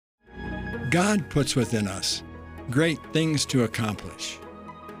God puts within us great things to accomplish.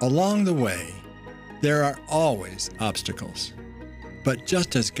 Along the way, there are always obstacles. But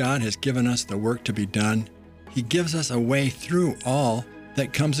just as God has given us the work to be done, He gives us a way through all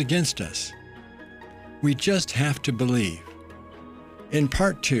that comes against us. We just have to believe. In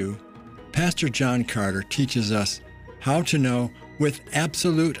Part 2, Pastor John Carter teaches us how to know with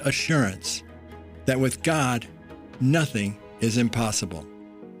absolute assurance that with God, nothing is impossible.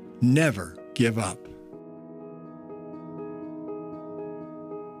 Never give up.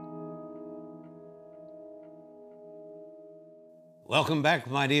 Welcome back,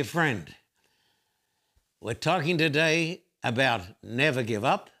 my dear friend. We're talking today about never give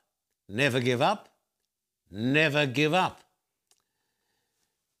up, never give up, never give up.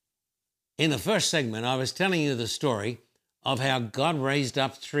 In the first segment, I was telling you the story of how God raised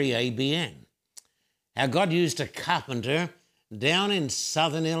up 3ABN, how God used a carpenter down in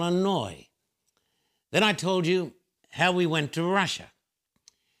southern Illinois. Then I told you how we went to Russia.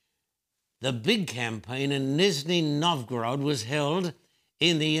 The big campaign in Nizhny Novgorod was held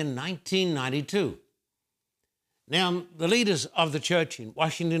in the year 1992. Now, the leaders of the church in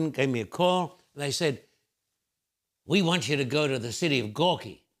Washington gave me a call. They said, "We want you to go to the city of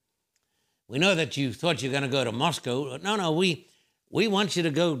Gorky. We know that you thought you were going to go to Moscow. No, we want you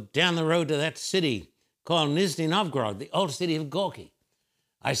to go down the road to that city called Nizhny Novgorod, the old city of Gorky."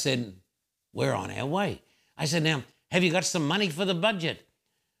 I said, "We're on our way." I said, "Now, have you got some money for the budget?"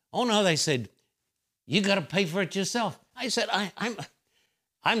 "Oh, no," they said, "you got to pay for it yourself." I said,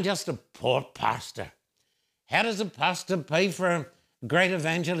 I'm just a poor pastor. How does a pastor pay for a great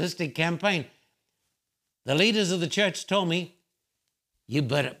evangelistic campaign?" The leaders of the church told me, "You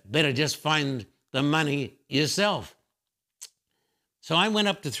better just find the money yourself." So I went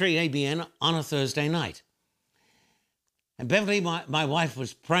up to 3ABN on a Thursday night. And Beverly, my wife,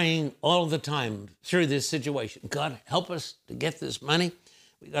 was praying all the time through this situation. "God, help us to get this money.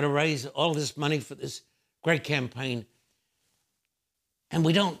 We got to raise all this money for this great campaign. And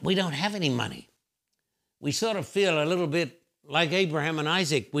we don't have any money. We sort of feel a little bit like Abraham and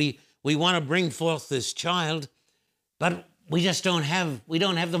Isaac. We want to bring forth this child, but we don't have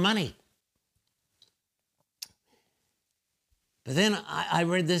the money." But then I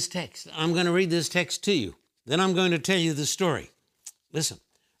read this text. I'm going to read this text to you. Then I'm going to tell you the story. Listen,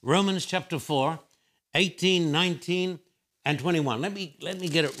 Romans chapter 4, 18, 19, and 21. Let me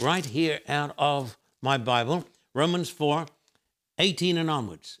get it right here out of my Bible. Romans 4, 18 and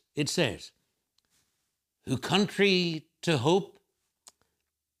onwards. It says, "Who contrary to hope,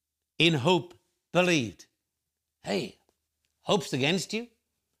 in hope believed." Hey, hope's against you.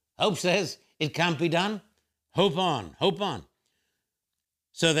 Hope says it can't be done. Hope on, hope on.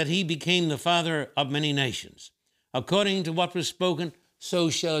 "So that he became the father of many nations. According to what was spoken, so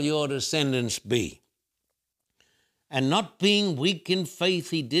shall your descendants be. And not being weak in faith,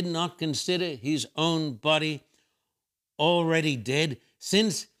 he did not consider his own body already dead,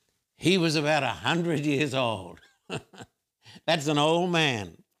 since he was about 100 years old." That's an old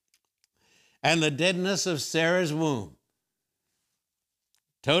man. "And the deadness of Sarah's womb."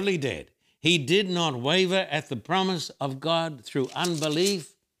 Totally dead. "He did not waver at the promise of God through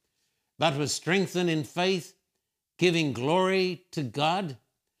unbelief, but was strengthened in faith, giving glory to God,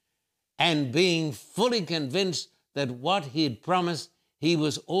 and being fully convinced that what he had promised, he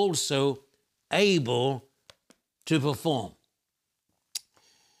was also able to perform."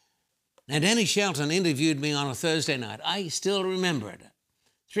 Now, Danny Shelton interviewed me on a Thursday night. I still remember it.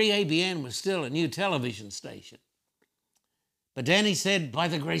 3ABN was still a new television station. But Danny said, "By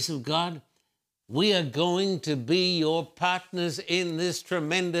the grace of God, we are going to be your partners in this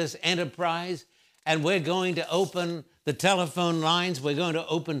tremendous enterprise, and we're going to open the telephone lines. We're going to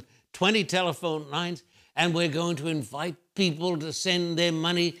open 20 telephone lines, and we're going to invite people to send their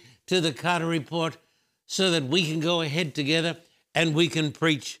money to the Carter Report so that we can go ahead together and we can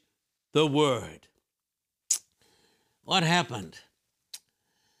preach the word." What happened?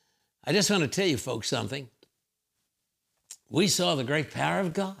 I just want to tell you folks something. We saw the great power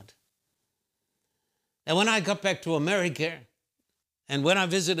of God. And when I got back to America, and when I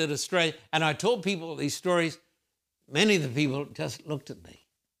visited Australia, and I told people these stories, many of the people just looked at me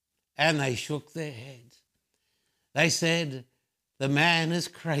and they shook their heads. They said, "The man is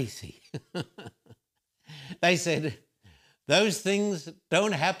crazy." They said, "Those things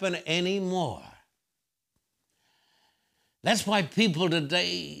don't happen anymore." That's why people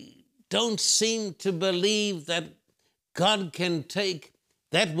today don't seem to believe that God can take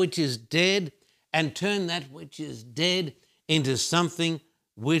that which is dead and turn that which is dead into something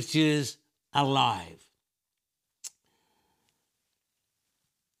which is alive.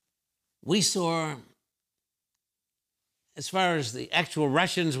 We saw, as far as the actual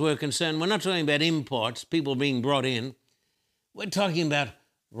Russians were concerned, we're not talking about imports, people being brought in. We're talking about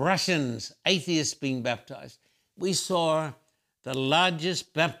Russians, atheists being baptized. We saw the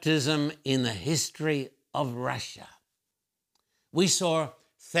largest baptism in the history of Russia. We saw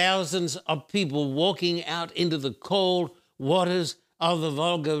thousands of people walking out into the cold waters of the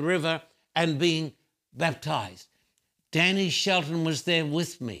Volga River and being baptized. Danny Shelton was there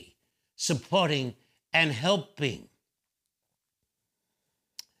with me, supporting and helping.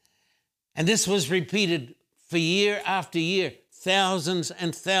 And this was repeated for year after year, thousands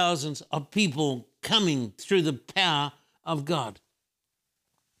and thousands of people coming through the power of God.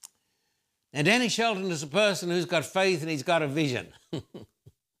 Now, Danny Shelton is a person who's got faith and he's got a vision.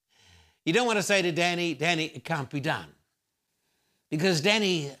 You don't want to say to Danny, it can't be done. Because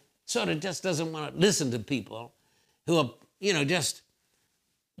Danny sort of just doesn't want to listen to people who are, just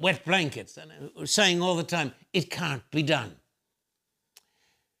wet blankets and saying all the time, it can't be done.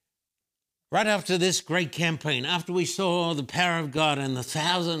 Right after this great campaign, after we saw the power of God and the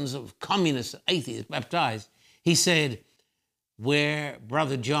thousands of communist atheists baptized, he said, where,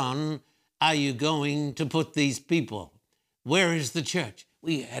 Brother John, are you going to put these people? Where is the church?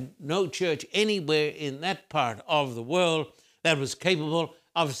 We had no church anywhere in that part of the world that was capable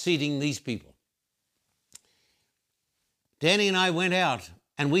of seating these people. Danny and I went out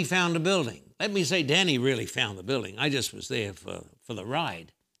and we found a building. Let me say, Danny really found the building. I just was there for the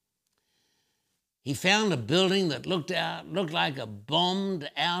ride. He found a building that looked like a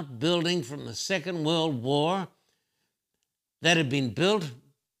bombed-out building from the Second World War that had been built,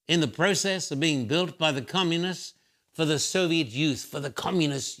 in the process of being built by the communists for the Soviet youth, for the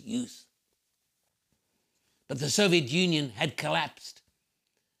communist youth. But the Soviet Union had collapsed,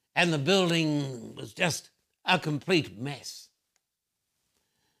 and the building was just a complete mess.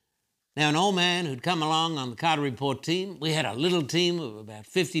 Now, an old man who'd come along on the Carter Report team, we had a little team of about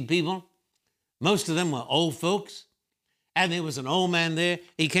 50 people. Most of them were old folks. And there was an old man there.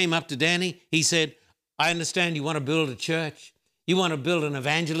 He came up to Danny. He said, I understand you want to build a church. You want to build an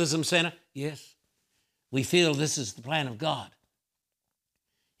evangelism center? Yes. We feel this is the plan of God.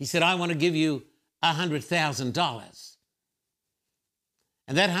 He said, I want to give you $100,000.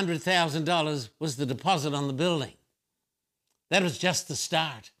 And that $100,000 was the deposit on the building. That was just the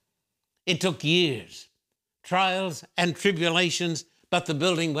start. It took years, trials and tribulations, but the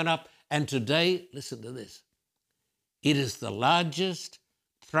building went up. And today, listen to this, it is the largest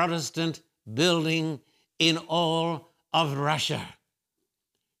Protestant building in all of Russia.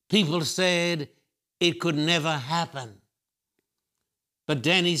 People said it could never happen. But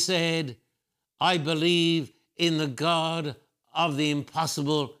Danny said, I believe in the God of the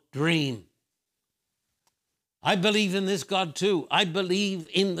impossible dream. I believe in this God too. I believe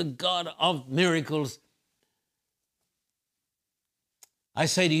in the God of miracles. I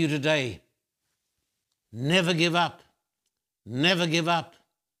say to you today, never give up, never give up,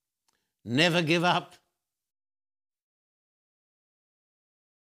 never give up.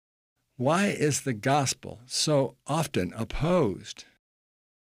 Why is the gospel so often opposed?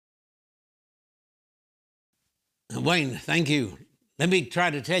 Wayne, thank you. Let me try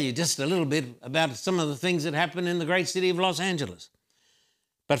to tell you just a little bit about some of the things that happen in the great city of Los Angeles.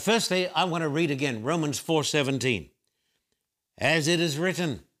 But firstly, I want to read again Romans 4:17. As it is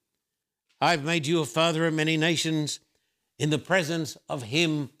written, I've made you a father of many nations in the presence of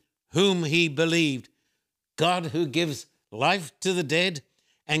him whom he believed, God who gives life to the dead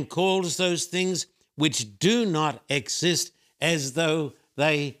and calls those things which do not exist as though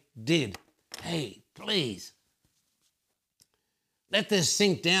they did. Hey, please, let this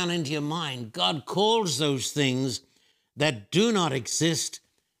sink down into your mind. God calls those things that do not exist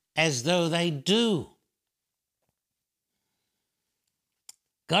as though they do.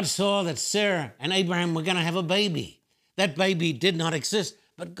 God saw that Sarah and Abraham were going to have a baby. That baby did not exist,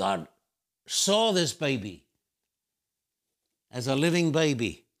 but God saw this baby as a living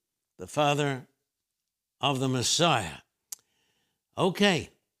baby, the father of the Messiah. Okay,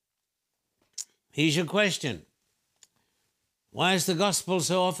 here's your question. Why is the gospel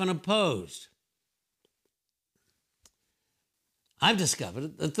so often opposed? I've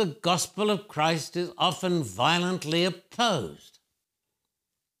discovered that the gospel of Christ is often violently opposed.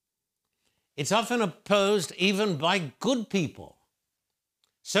 It's often opposed even by good people,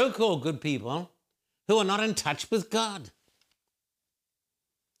 so-called good people, who are not in touch with God.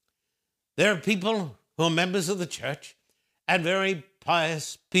 There are people who are members of the church and very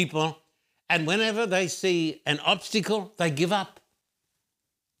pious people, and whenever they see an obstacle, they give up.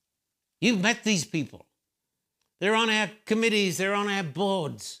 You've met these people. They're on our committees, they're on our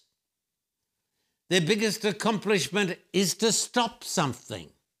boards. Their biggest accomplishment is to stop something,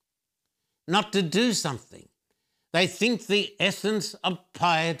 not to do something. They think the essence of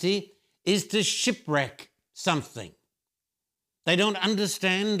piety is to shipwreck something. They don't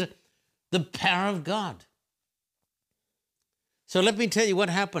understand the power of God. So let me tell you what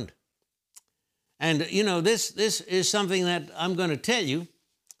happened. And, you know, this is something that I'm going to tell you.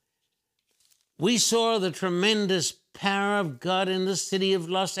 We saw the tremendous power of God in the city of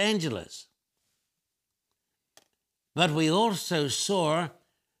Los Angeles. But we also saw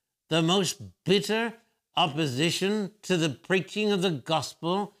the most bitter opposition to the preaching of the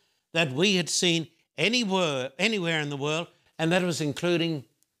gospel that we had seen anywhere in the world, and that was including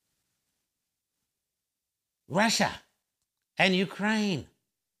Russia and Ukraine.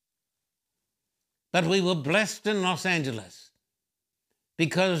 But we were blessed in Los Angeles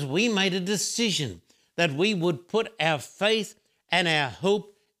because we made a decision that we would put our faith and our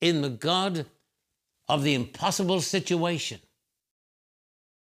hope in the God of the impossible situation.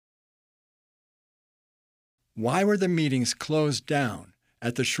 Why were the meetings closed down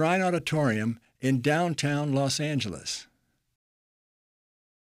at the Shrine Auditorium in downtown Los Angeles?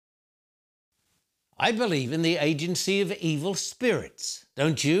 I believe in the agency of evil spirits,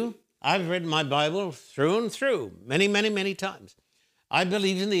 don't you? I've read my Bible through and through many, many, many times. I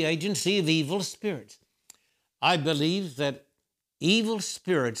believe in the agency of evil spirits. I believe that evil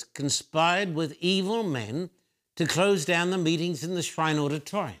spirits conspired with evil men to close down the meetings in the Shrine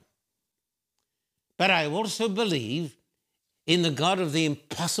Auditorium. But I also believe in the God of the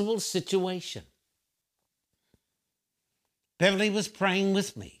impossible situation. Beverly was praying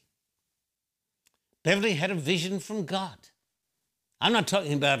with me. Beverly had a vision from God. I'm not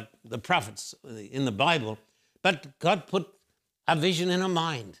talking about the prophets in the Bible, but God put a vision in her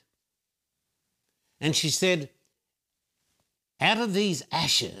mind. And she said, out of these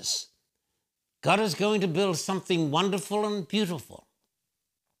ashes, God is going to build something wonderful and beautiful.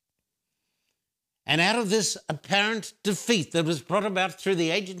 And out of this apparent defeat that was brought about through the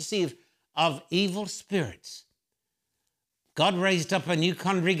agency of evil spirits, God raised up a new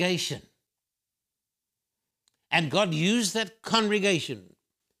congregation. And God used that congregation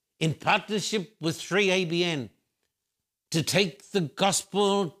in partnership with 3ABN to take the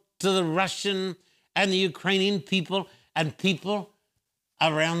gospel to the Russian and the Ukrainian people and people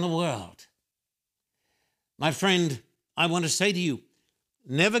around the world. My friend, I want to say to you,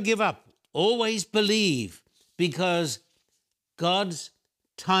 never give up. Always believe, because God's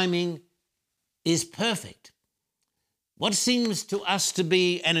timing is perfect. What seems to us to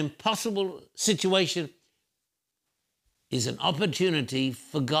be an impossible situation is an opportunity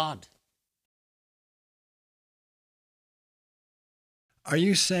for God. Are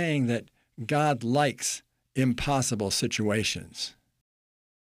you saying that God likes impossible situations?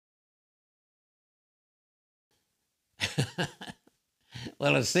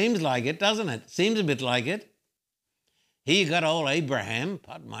 Well, it seems like it, doesn't it? Seems a bit like it. Here you got old Abraham,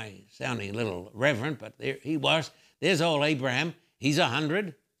 pardon my sounding a little reverent, but there he was. There's old Abraham. He's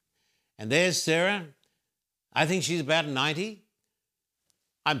 100. And there's Sarah. I think she's about 90.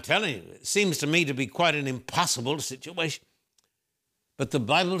 I'm telling you, it seems to me to be quite an impossible situation. But the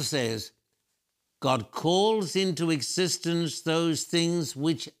Bible says God calls into existence those things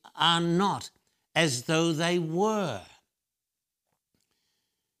which are not as though they were.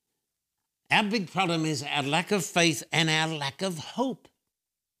 Our big problem is our lack of faith and our lack of hope.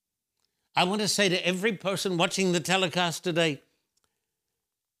 I want to say to every person watching the telecast today,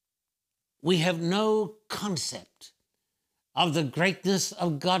 we have no concept of the greatness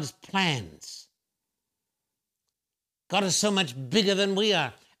of God's plans. God is so much bigger than we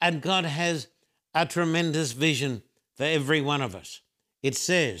are, and God has a tremendous vision for every one of us. It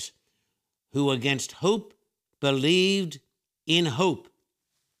says, who against hope believed in hope.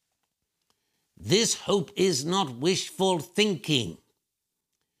 This hope is not wishful thinking.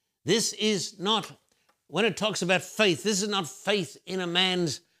 This is not, when it talks about faith, this is not faith in a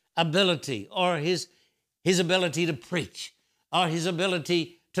man's ability or his ability to preach or his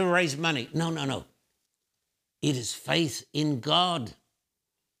ability to raise money. No, no, no. It is faith in God.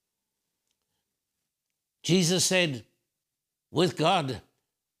 Jesus said, with God,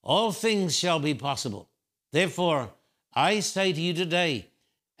 all things shall be possible. Therefore, I say to you today,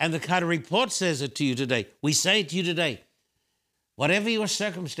 and the Carter Report says it to you today, we say it to you today, whatever your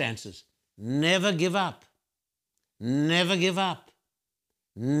circumstances, never give up. Never give up.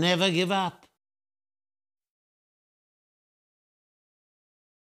 Never give up.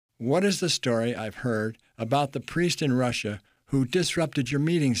 What is the story I've heard about the priest in Russia who disrupted your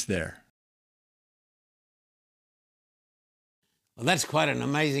meetings there? Well, that's quite an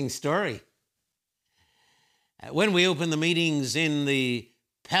amazing story. When we opened the meetings in the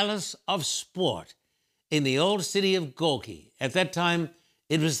Palace of Sport in the old city of Gorky, at that time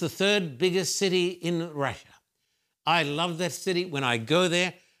it was the third biggest city in Russia. I love that city. When I go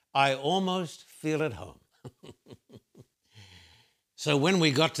there, I almost feel at home. So when we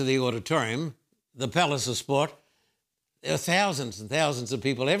got to the auditorium, the Palace of Sport, there were thousands and thousands of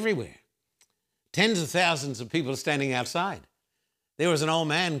people everywhere. Tens of thousands of people standing outside. There was an old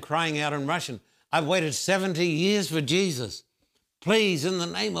man crying out in Russian, "I've waited 70 years for Jesus. Please, in the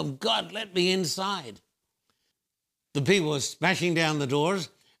name of God, let me inside." The people were smashing down the doors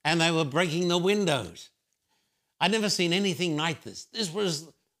and they were breaking the windows. I'd never seen anything like this. This was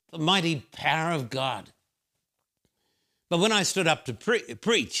the mighty power of God. But when I stood up to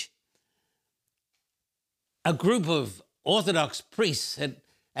preach, a group of Orthodox priests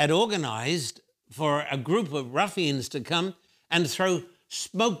had organized for a group of ruffians to come and throw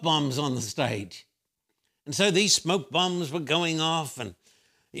smoke bombs on the stage. And so these smoke bombs were going off and,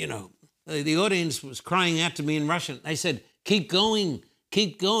 the audience was crying out to me in Russian. They said, "Keep going,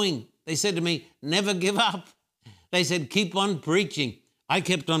 keep going." They said to me, "Never give up." They said, "Keep on preaching." I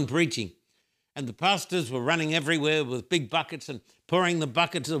kept on preaching. And the pastors were running everywhere with big buckets and pouring the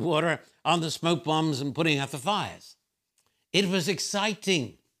buckets of water on the smoke bombs and putting out the fires. It was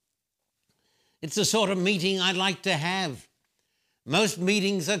exciting. It's the sort of meeting I like to have. Most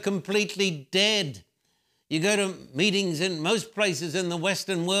meetings are completely dead. You go to meetings in most places in the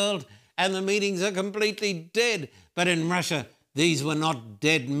Western world and the meetings are completely dead. But in Russia, these were not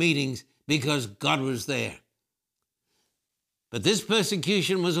dead meetings because God was there. But this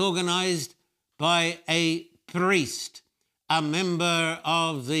persecution was organized by a priest, a member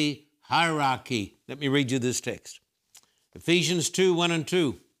of the hierarchy. Let me read you this text. Ephesians 2, 1 and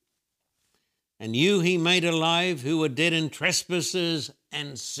 2. "And you he made alive who were dead in trespasses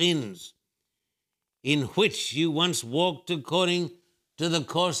and sins, in which you once walked according to the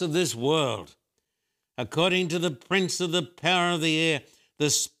course of this world, according to the prince of the power of the air,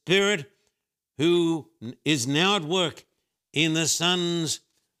 the spirit who is now at work in the sons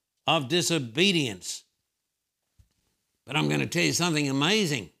of disobedience." But I'm going to tell you something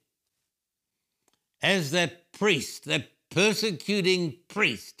amazing. As that priest, that persecuting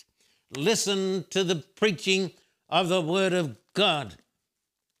priest, listened to the preaching of the word of God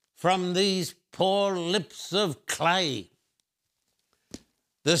from these poor lips of clay,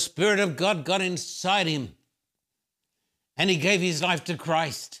 the Spirit of God got inside him and he gave his life to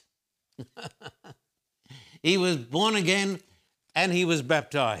Christ. He was born again and he was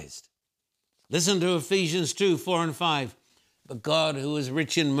baptized. Listen to Ephesians 2, 4 and 5. "But God, who is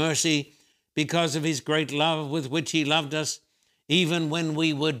rich in mercy, because of his great love with which he loved us, even when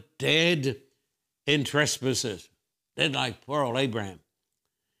we were dead in trespasses," dead like poor old Abraham,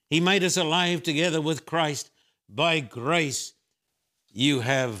 "he made us alive together with Christ. By grace you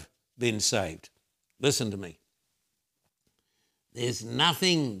have been saved." Listen to me. There's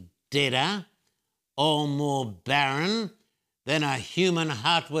nothing deader or more barren than a human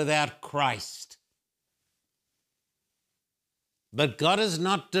heart without Christ. But God is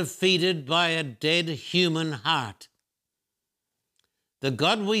not defeated by a dead human heart. The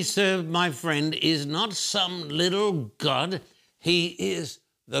God we serve, my friend, is not some little God. He is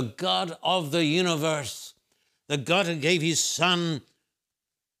the God of the universe, the God who gave his Son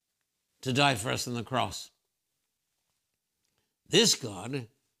to die for us on the cross. This God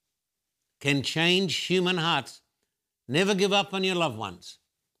can change human hearts. Never give up on your loved ones.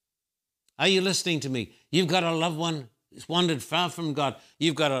 Are you listening to me? You've got a loved one who's wandered far from God.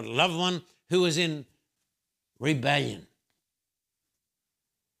 You've got a loved one who is in rebellion.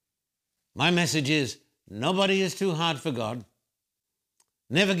 My message is, nobody is too hard for God.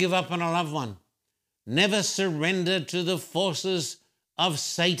 Never give up on a loved one. Never surrender to the forces of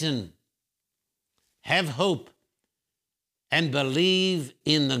Satan. Have hope and believe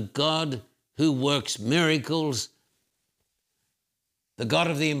in the God who works miracles, the God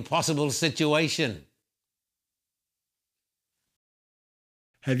of the impossible situation.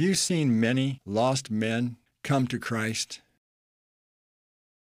 Have you seen many lost men come to Christ?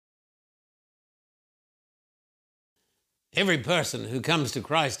 Every person who comes to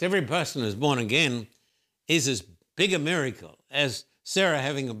Christ, every person who's born again, is as big a miracle as Sarah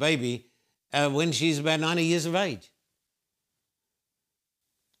having a baby when she's about 90 years of age.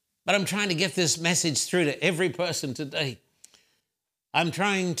 But I'm trying to get this message through to every person today. I'm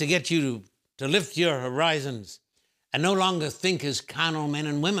trying to get you to lift your horizons and no longer think as carnal men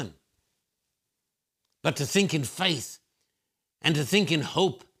and women, but to think in faith and to think in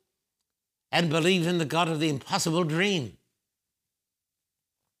hope and believe in the God of the impossible dream.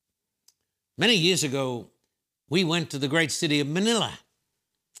 Many years ago, we went to the great city of Manila.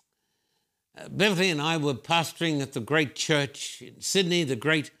 Beverly and I were pastoring at the great church in Sydney, the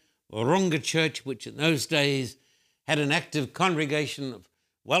great Wahroonga Church, which in those days had an active congregation of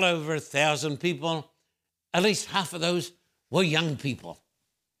well over 1,000 people. At least half of those were young people.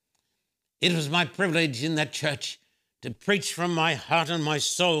 It was my privilege in that church to preach from my heart and my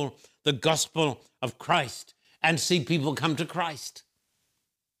soul the gospel of Christ and see people come to Christ.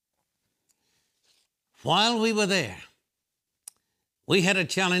 While we were there, we had a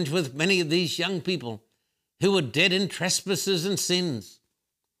challenge with many of these young people who were dead in trespasses and sins.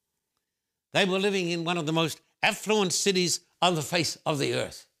 They were living in one of the most affluent cities on the face of the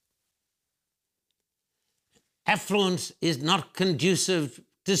earth. Affluence is not conducive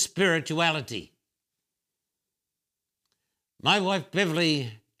to spirituality. My wife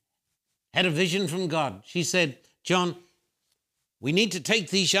Beverly had a vision from God. She said, John, we need to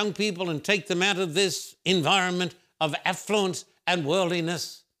take these young people and take them out of this environment of affluence and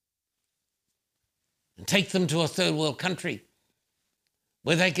worldliness and take them to a third world country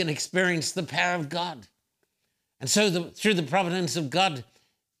where they can experience the power of God. And so through the providence of God,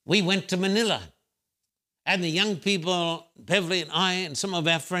 we went to Manila. And the young people, Beverly and I and some of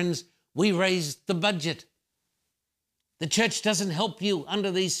our friends, we raised the budget. The church doesn't help you under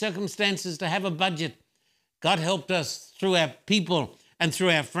these circumstances to have a budget. God helped us through our people and through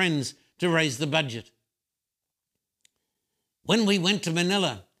our friends to raise the budget. When we went to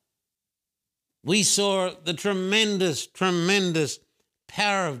Manila, we saw the tremendous, tremendous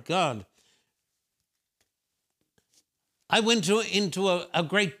power of God. I went into a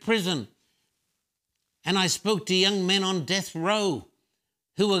great prison, and I spoke to young men on death row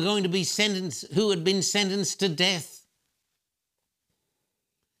who were going to be sentenced, who had been sentenced to death.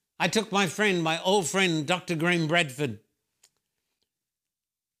 I took my friend, my old friend, Dr. Graham Bradford.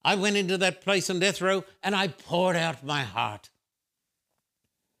 I went into that place on death row and I poured out my heart.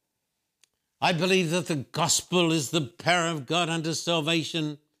 I believe that the gospel is the power of God unto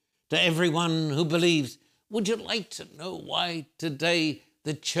salvation to everyone who believes. Would you like to know why today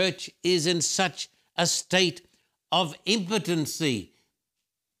the church is in such a state of impotency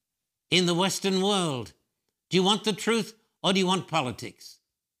in the Western world? Do you want the truth or do you want politics?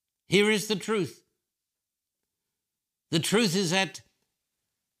 Here is the truth. The truth is that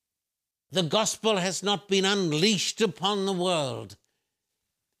the gospel has not been unleashed upon the world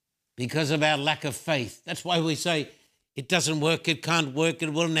because of our lack of faith. That's why we say it doesn't work, it can't work,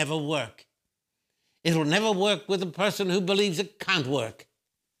 it will never work. It will never work with a person who believes it can't work.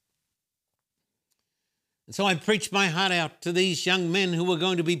 And so I preached my heart out to these young men who were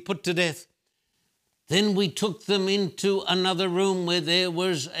going to be put to death. Then we took them into another room where there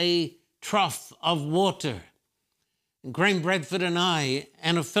was a trough of water. And Graham Bradford and I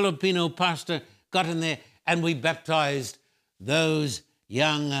and a Filipino pastor got in there and we baptized those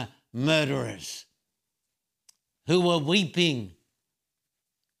young murderers who were weeping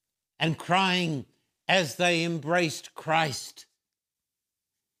and crying as they embraced Christ.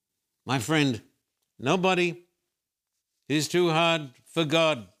 My friend, nobody is too hard for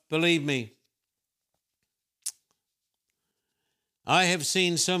God, believe me. I have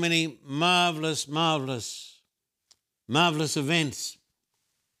seen so many marvelous, marvelous, marvelous events.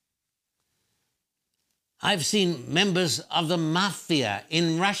 I've seen members of the mafia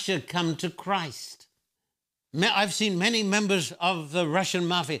in Russia come to Christ. I've seen many members of the Russian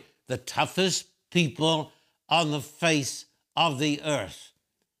mafia, the toughest people on the face of the earth.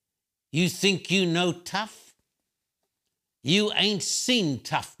 You think you know tough? You ain't seen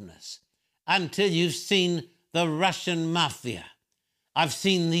toughness until you've seen the Russian mafia. I've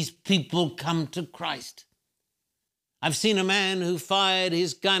seen these people come to Christ. I've seen a man who fired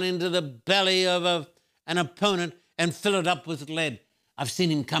his gun into the belly of an opponent and fill it up with lead. I've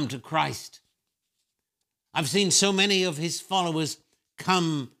seen him come to Christ. I've seen so many of his followers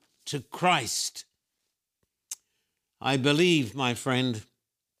come to Christ. I believe, my friend,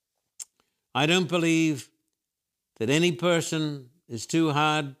 I don't believe that any person is too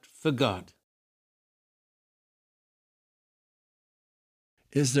hard for God.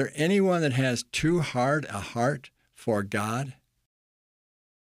 Is there anyone that has too hard a heart for God?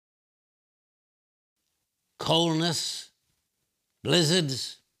 Coldness,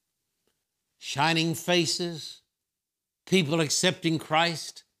 blizzards, shining faces, people accepting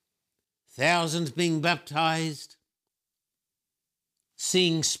Christ, thousands being baptized,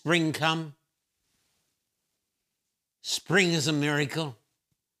 seeing spring come. Spring is a miracle.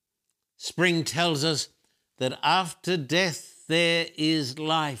 Spring tells us that after death there is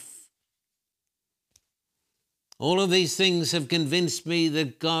life. All of these things have convinced me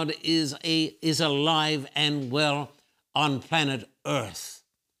that God is alive and well on planet Earth.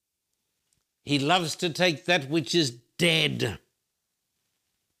 He loves to take that which is dead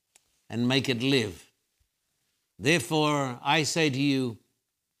and make it live. Therefore, I say to you,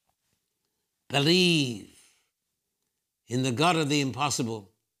 believe in the God of the impossible.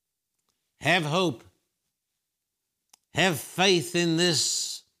 Have hope. Have faith in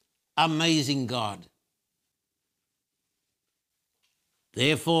this amazing God.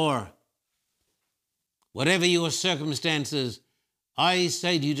 Therefore, whatever your circumstances, I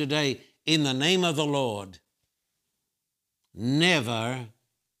say to you today, in the name of the Lord, never,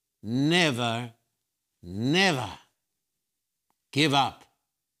 never, never give up.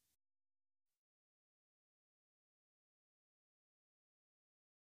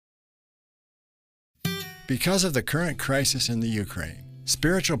 Because of the current crisis in the Ukraine,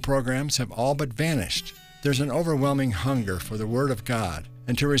 spiritual programs have all but vanished. There's an overwhelming hunger for the Word of God,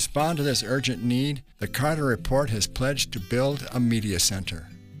 and to respond to this urgent need, the Carter Report has pledged to build a media center.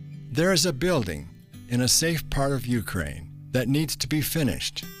 There is a building in a safe part of Ukraine that needs to be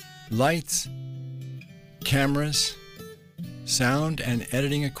finished. Lights, cameras, sound and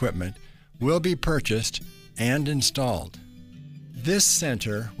editing equipment will be purchased and installed. This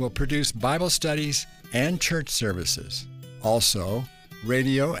center will produce Bible studies and church services. Also,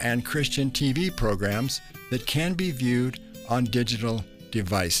 radio and Christian TV programs that can be viewed on digital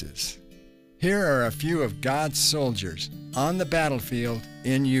devices. Here are a few of God's soldiers on the battlefield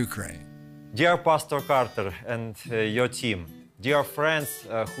in Ukraine. Dear Pastor Carter and your team, dear friends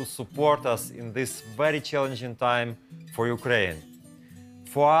who support us in this very challenging time for Ukraine.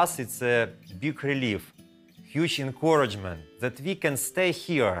 For us, it's a big relief, huge encouragement that we can stay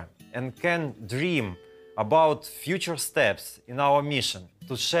here and can dream about future steps in our mission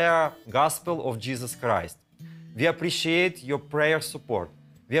to share gospel of Jesus Christ. We appreciate your prayer support.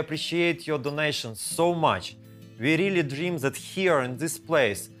 We appreciate your donations so much. We really dream that here in this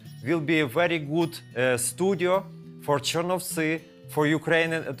place will be a very good studio for Chernovtsi, for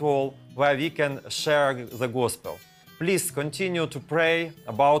Ukraine at all, where we can share the gospel. Please continue to pray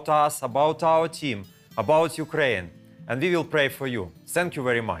about us, about our team, about Ukraine, and we will pray for you. Thank you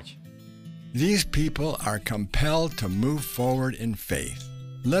very much. These people are compelled to move forward in faith.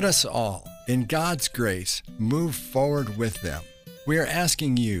 Let us all, in God's grace, move forward with them. We are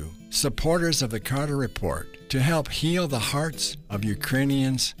asking you, supporters of the Carter Report, to help heal the hearts of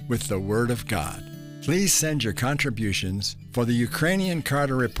Ukrainians with the Word of God. Please send your contributions for the Ukrainian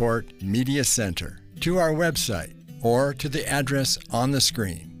Carter Report Media Center to our website or to the address on the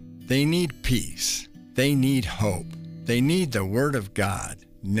screen. They need peace. They need hope. They need the Word of God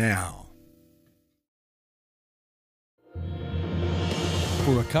now.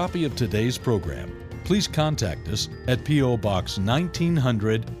 For a copy of today's program, please contact us at P.O. Box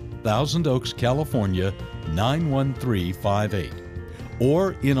 1900, Thousand Oaks, California, 91358.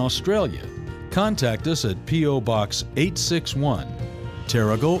 Or in Australia, contact us at P.O. Box 861,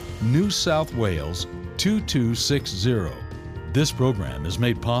 Terrigal, New South Wales, 2260. This program is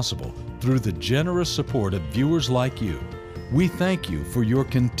made possible through the generous support of viewers like you. We thank you for your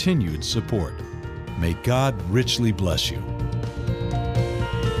continued support. May God richly bless you.